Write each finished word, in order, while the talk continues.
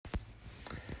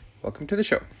welcome to the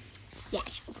show.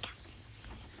 Yes.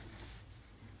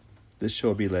 This show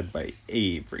will be led by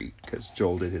Avery, because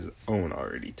Joel did his own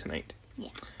already tonight. Yeah.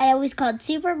 And it was called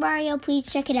Super Mario.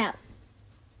 Please check it out.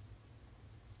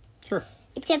 Sure.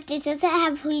 Except it doesn't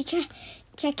have please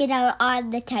check it out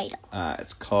on the title.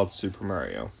 It's called Super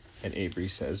Mario, and Avery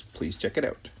says, please check it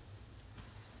out.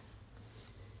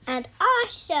 And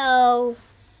also,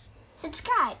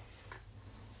 subscribe.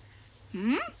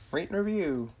 Rate and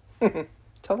review.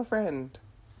 Tell a friend.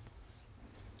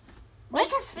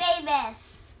 Make us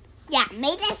famous. Yeah,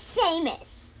 make us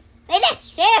famous. Make us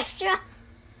famous.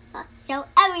 So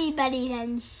everybody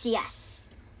can see us.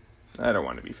 I don't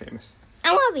want to be famous.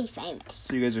 I want to be famous.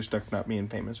 So you guys are stuck not being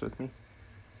famous with me?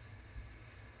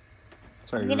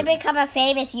 Sorry. I'm going to become a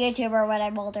famous YouTuber when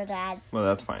I'm older, Dad. Well,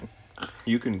 that's fine.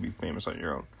 You can be famous on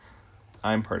your own.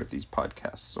 I'm part of these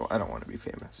podcasts, so I don't want to be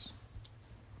famous.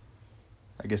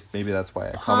 I guess maybe that's why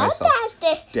I call myself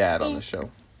Dad on the show.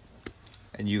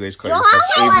 And you guys call yourselves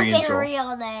Avery and Joel.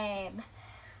 Real name.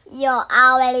 You're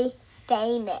already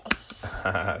famous.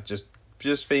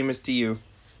 just famous to you.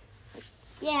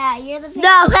 Yeah, you're the famous.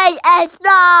 No, hey, it's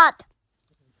not.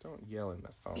 Don't yell in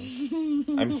the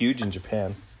phone. I'm huge in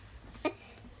Japan.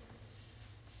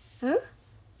 Huh?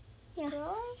 Yeah.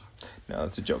 Really? No,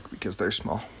 it's a joke because they're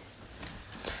small.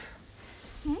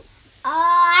 Oh,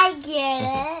 I get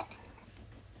it.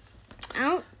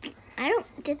 I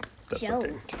don't get the joke.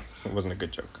 Okay. It wasn't a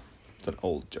good joke. It's an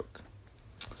old joke.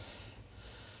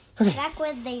 Back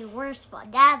when they were small.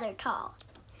 Now they're tall.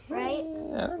 Right?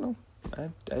 I don't know. I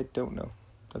don't know.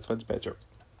 That's why it's a bad joke.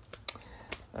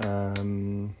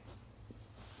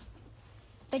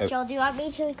 But Joel, do you want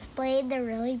me to explain the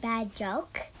really bad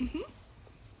joke? Mm-hmm.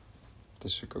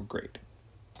 This should go great.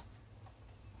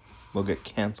 We'll get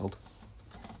canceled.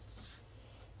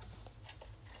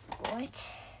 What?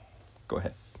 Go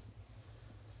ahead.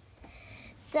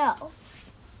 So,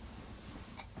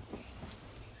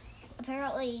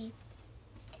 apparently,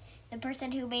 the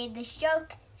person who made this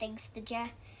joke thinks the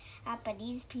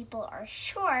Japanese people are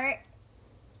short.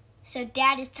 So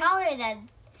Dad is taller than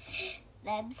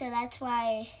them, so that's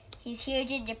why he's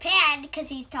huge in Japan, because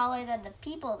he's taller than the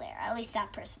people there. At least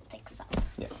that person thinks so.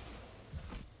 Yeah.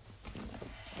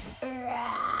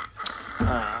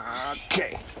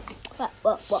 Okay.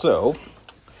 So,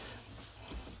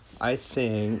 I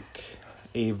think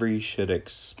Avery should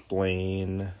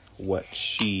explain what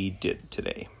she did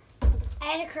today. I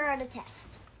had a corona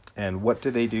test. And what do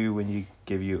they do when you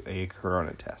give you a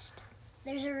corona test?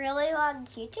 There's a really long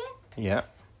Q-tip. Yeah.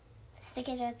 Stick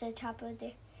it at the top of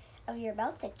your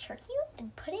mouth to trick you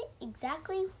and put it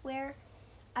exactly where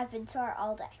I've been sore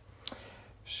all day.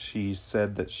 She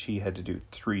said that she had to do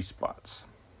 3 spots.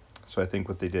 So I think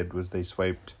what they did was they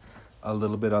swiped a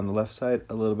little bit on the left side,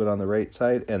 a little bit on the right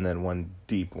side, and then one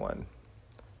deep one.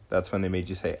 That's when they made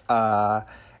you say, and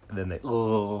then they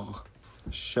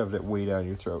shoved it way down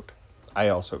your throat. I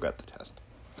also got the test,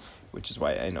 which is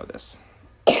why I know this.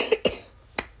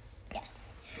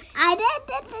 Yes. I did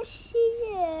this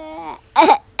year.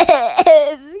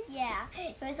 Yeah,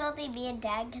 it was only me and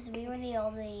Dad because we were the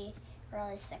only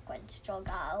really sick ones. Joel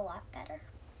got a lot better.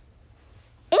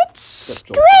 It's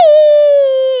stream!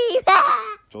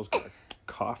 Joel's got a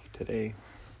cough today.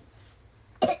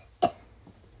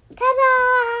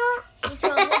 Ta-da! He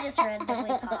totally just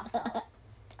randomly coughs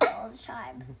all the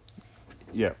time.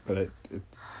 Yeah, but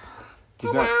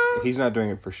he's not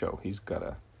doing it for show. He's got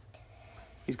a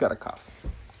cough.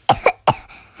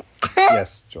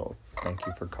 Yes, Joel. Thank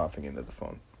you for coughing into the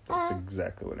phone. That's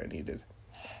exactly what I needed.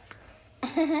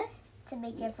 To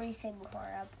make everything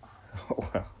horrible. Oh,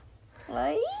 well.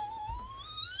 What?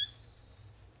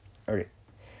 Okay.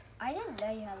 I didn't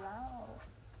know you had low.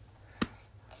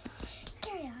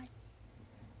 Carry on.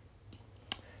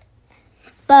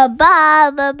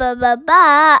 Ba-ba,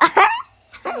 ba-ba-ba-ba.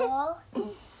 Well,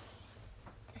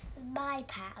 this is my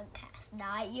podcast,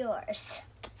 not yours.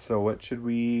 So what should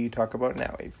we talk about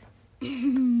now, Avery?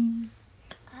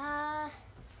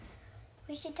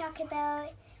 We should talk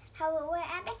about how it went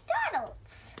at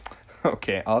McDonald's.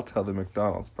 Okay, I'll tell the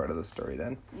McDonald's part of the story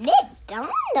then.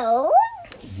 McDonald's?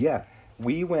 Yeah,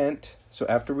 we went, so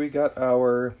after we got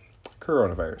our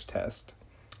coronavirus test,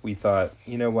 we thought,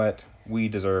 you know what, we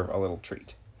deserve a little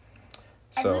treat.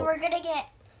 And So we were going to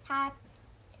get...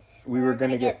 we were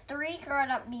going to get 3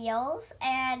 grown-up meals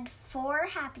and 4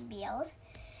 Happy Meals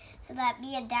so that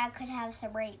me and Dad could have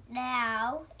some right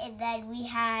now. And then we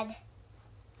had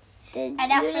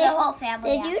enough for the whole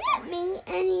family. Did you let me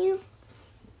and you?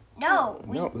 No.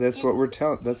 No, that's what we're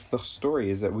telling. That's the story,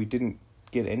 is that we didn't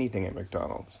get anything at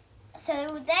McDonald's. So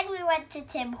then we went to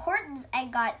Tim Hortons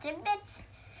and got Timbits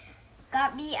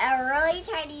got me a really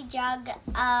tiny jug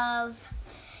of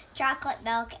chocolate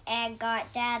milk and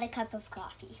got Dad a cup of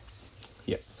coffee.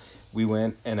 Yep. We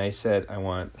went and I said, I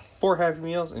want 4 Happy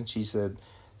Meals. And she said,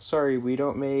 sorry, we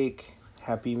don't make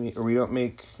we don't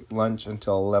make lunch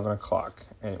until 11 o'clock.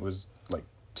 And it was like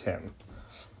 10.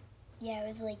 Yeah,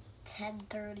 it was like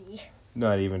 10:30.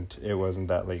 Not even, it wasn't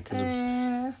that late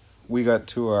because we got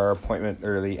to our appointment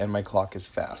early and my clock is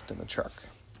fast in the truck.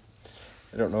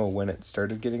 I don't know when it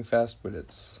started getting fast, but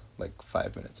it's like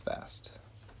 5 minutes fast.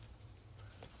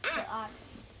 It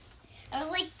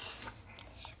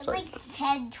was like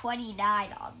 10:29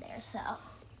 on there, so.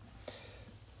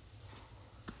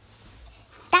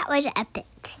 That was epic.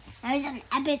 That was an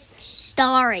epic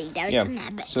story. That was an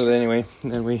epic. So anyway,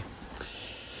 then we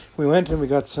went and we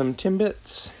got some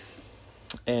Timbits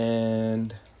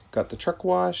and got the truck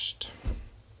washed.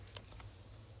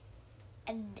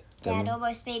 And Dad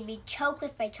almost made me choke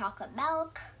with my chocolate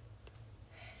milk.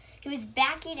 He was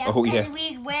backing up because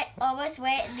we almost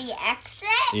went in the exit.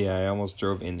 Yeah, I almost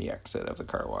drove in the exit of the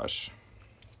car wash.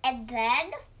 And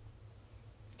then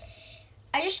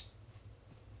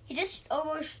he just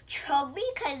almost choked me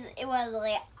because it was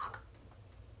like.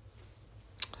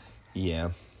 Yeah.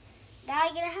 Now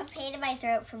I'm going to have pain in my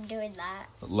throat from doing that.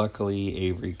 Luckily,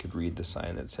 Avery could read the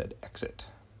sign that said exit,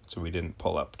 so we didn't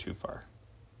pull up too far.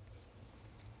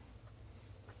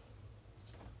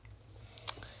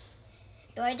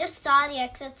 No, I just saw the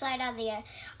exit sign on the other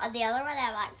one. And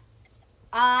I'm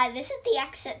like, this is the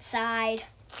exit side.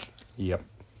 Yep.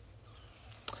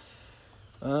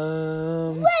 What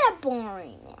a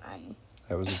boring one.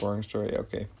 That was a boring story.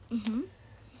 Okay. Mm-hmm.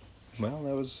 Well,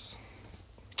 that was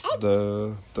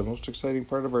the most exciting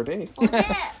part of our day.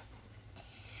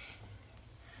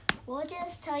 We'll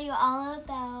just tell you all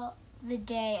about the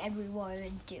day, and we won't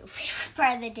even do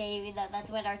part of the day, even though that's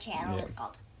what our channel is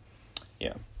called.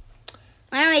 Yeah.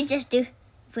 Why don't we just do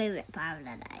favorite part of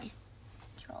the day?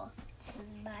 Joel, this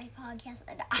is my podcast,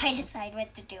 and I decide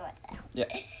what to do with it. Yeah.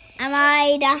 And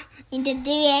I don't need to do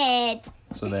it.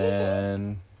 So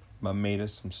then, Mom made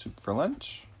us some soup for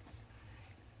lunch.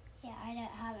 Yeah, I don't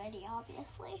have any,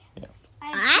 obviously. Yeah.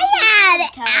 I had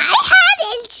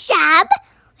it some,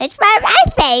 which was my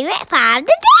favorite part of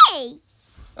the day.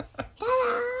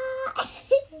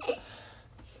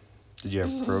 Did you have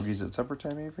pierogies at supper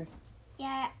time, Avery?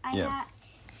 Yeah, I had.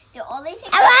 The only thing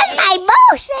That was my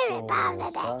most favorite part of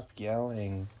the day. Stop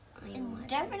yelling.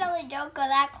 Definitely don't go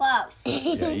that close.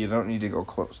 Yeah, you don't need to go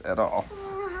close at all.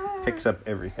 Picks up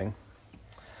everything.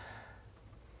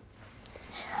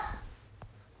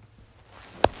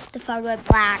 The phone went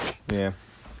black. Yeah.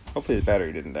 Hopefully the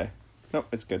battery didn't die. Nope,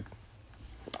 it's good.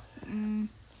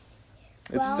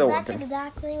 It's still that's working.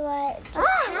 exactly what just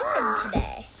happened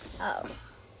today. Oh,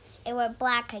 it went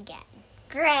black again.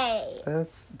 Great.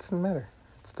 It doesn't matter.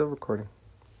 It's still recording.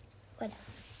 What?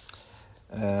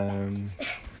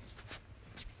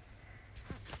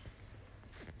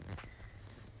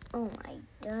 Oh my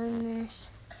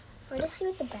goodness. We're gonna see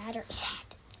what the battery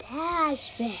said. That's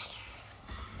better.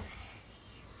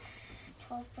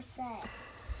 12%.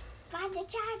 Find the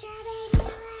charger,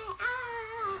 baby.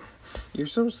 Ah. You're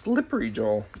so slippery,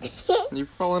 Joel. You're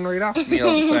falling right off me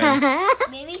all the time.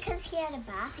 Maybe because he had a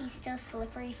bath, he's still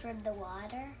slippery from the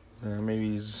water.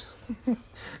 Maybe he's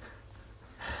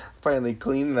finally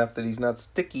clean enough that he's not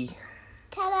sticky.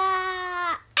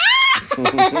 Ta-da!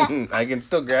 I can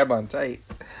still grab on tight.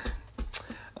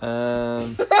 Are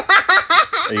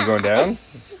you going down?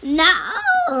 No!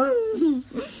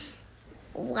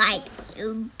 Why do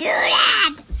you do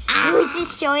that? I was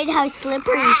just showing how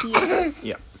slippery he is.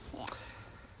 Yeah.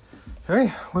 All right.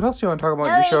 What else do you want to talk about in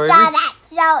No, your we show, saw Avery? that,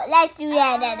 so let's do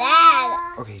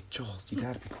that. Okay, Joel, you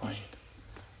gotta be quiet.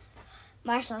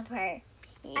 Marshall Prayer.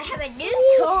 I have a new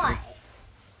toy.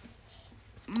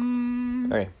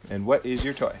 All right, and what is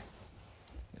your toy?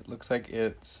 It looks like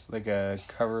it's like a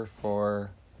cover for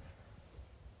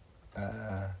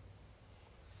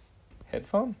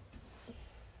headphone.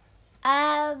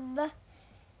 I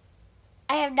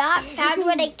have not found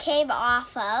what it came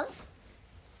off of.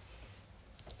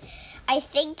 I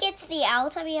think it's the owl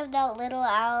tummy of the little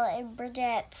owl in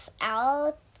Bridget's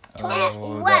owl toy.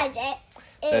 Oh, it?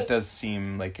 that does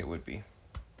seem like it would be.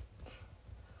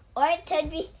 Or it could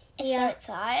be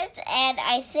outside. And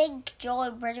I think Joel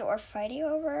and Bridget were fighting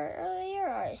over it earlier,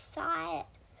 or I saw it.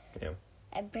 Yeah.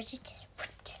 And Bridget just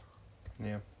whipped it.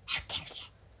 Yeah. How dare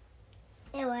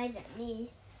you? It wasn't me.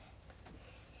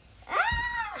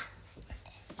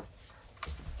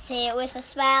 Say it with a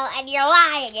smile, and you're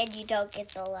lying, and you don't get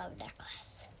the love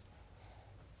necklace.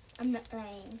 I'm not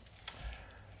lying.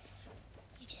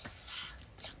 You just smile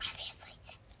so obviously.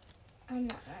 I'm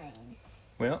not lying.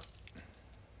 Well,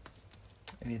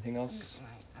 anything else?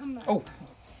 I'm not Oh. lying.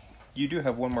 You do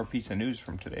have one more piece of news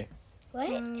from today. What?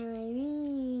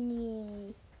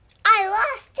 Tiny. I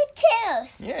lost a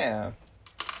tooth. Yeah.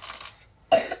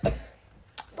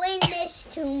 Bring this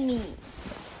to me.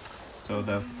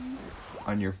 So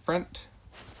on your front,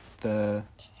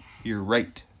 your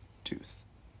right tooth.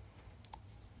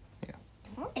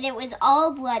 And it was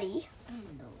all bloody.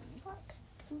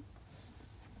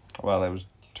 Well, I was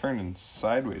turning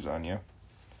sideways on you.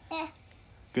 Eh.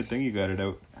 Good thing you got it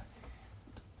out.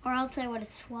 Or else I would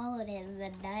have swallowed it in the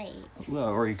night. Well,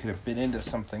 or you could have been into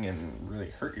something and really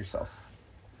hurt yourself.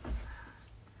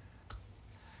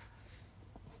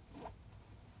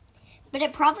 But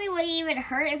it probably wouldn't even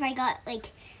hurt if I got,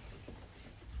 like,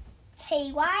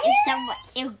 Haywire?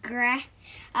 if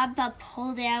Grandpa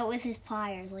pulled it out with his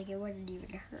pliers. Like, it wouldn't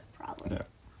even hurt, probably. Yeah,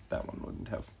 that one wouldn't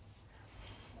have.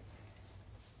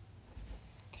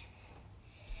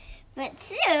 But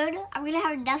soon, I'm going to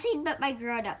have nothing but my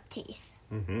grown-up teeth.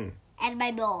 Mm-hmm. And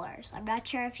my molars. I'm not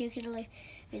sure if you can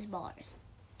lose molars.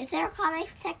 Is there a comic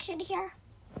section here?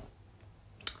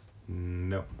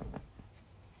 No.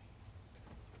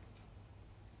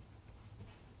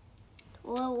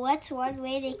 Well, what's one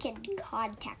way they can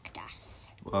contact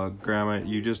us? Grandma,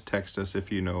 you just text us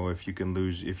if you know if you can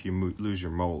lose lose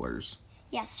your molars.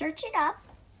 Yeah, search it up.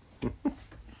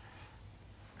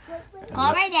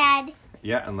 Call my dad.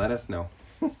 Yeah, and let us know.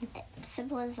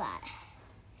 Simple as that.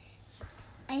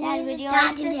 I Dad, need would you talk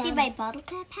like to see him. my bottle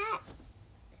cap hat?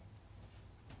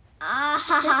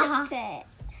 Ah, Doesn't fit.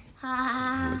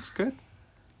 ha, Looks good.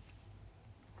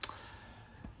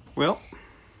 Well,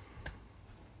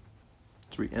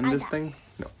 should we end this thing?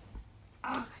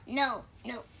 No.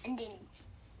 No, and then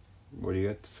What do you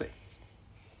got to say?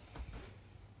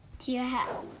 Do you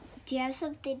have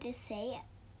something to say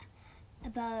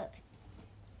about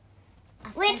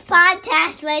which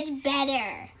podcast was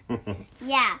better?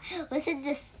 Yeah, listen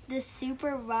to the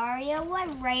Super Mario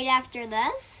one right after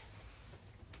this.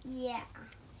 Yeah.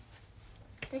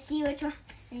 To see which one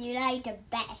you like the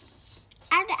best.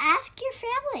 And ask your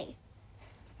family.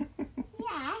 Yeah,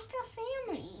 ask your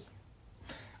family.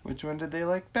 Which one did they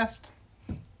like best?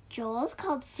 Joel's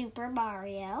called Super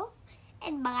Mario,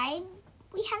 and mine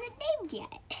we haven't named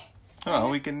yet. Oh,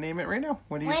 we can name it right now.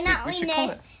 What do you Why think not we we should call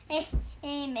name it?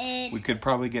 name it? We could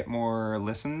probably get more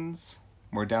listens,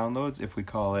 more downloads if we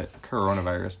call it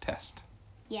Coronavirus Test.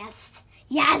 Yes,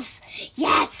 yes,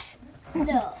 yes.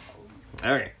 No.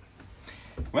 Okay.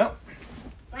 Well,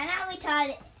 Why not we call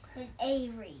it with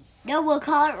Avery's? No, we'll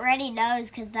call it Ready Knows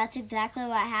because that's exactly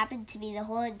what happened to me the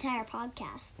whole entire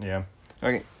podcast. yeah.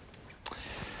 Okay.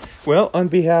 Well, on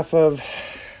behalf of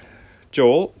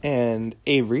Joel and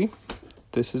Avery,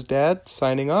 this is Dad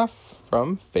signing off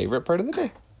from Favorite Part of the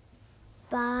Day.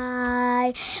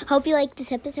 Bye. Hope you liked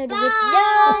this episode with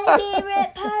Bye. no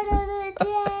favorite part of the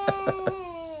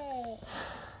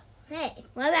day. Hey,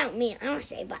 what about me? I want to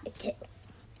say bye too.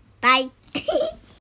 Bye.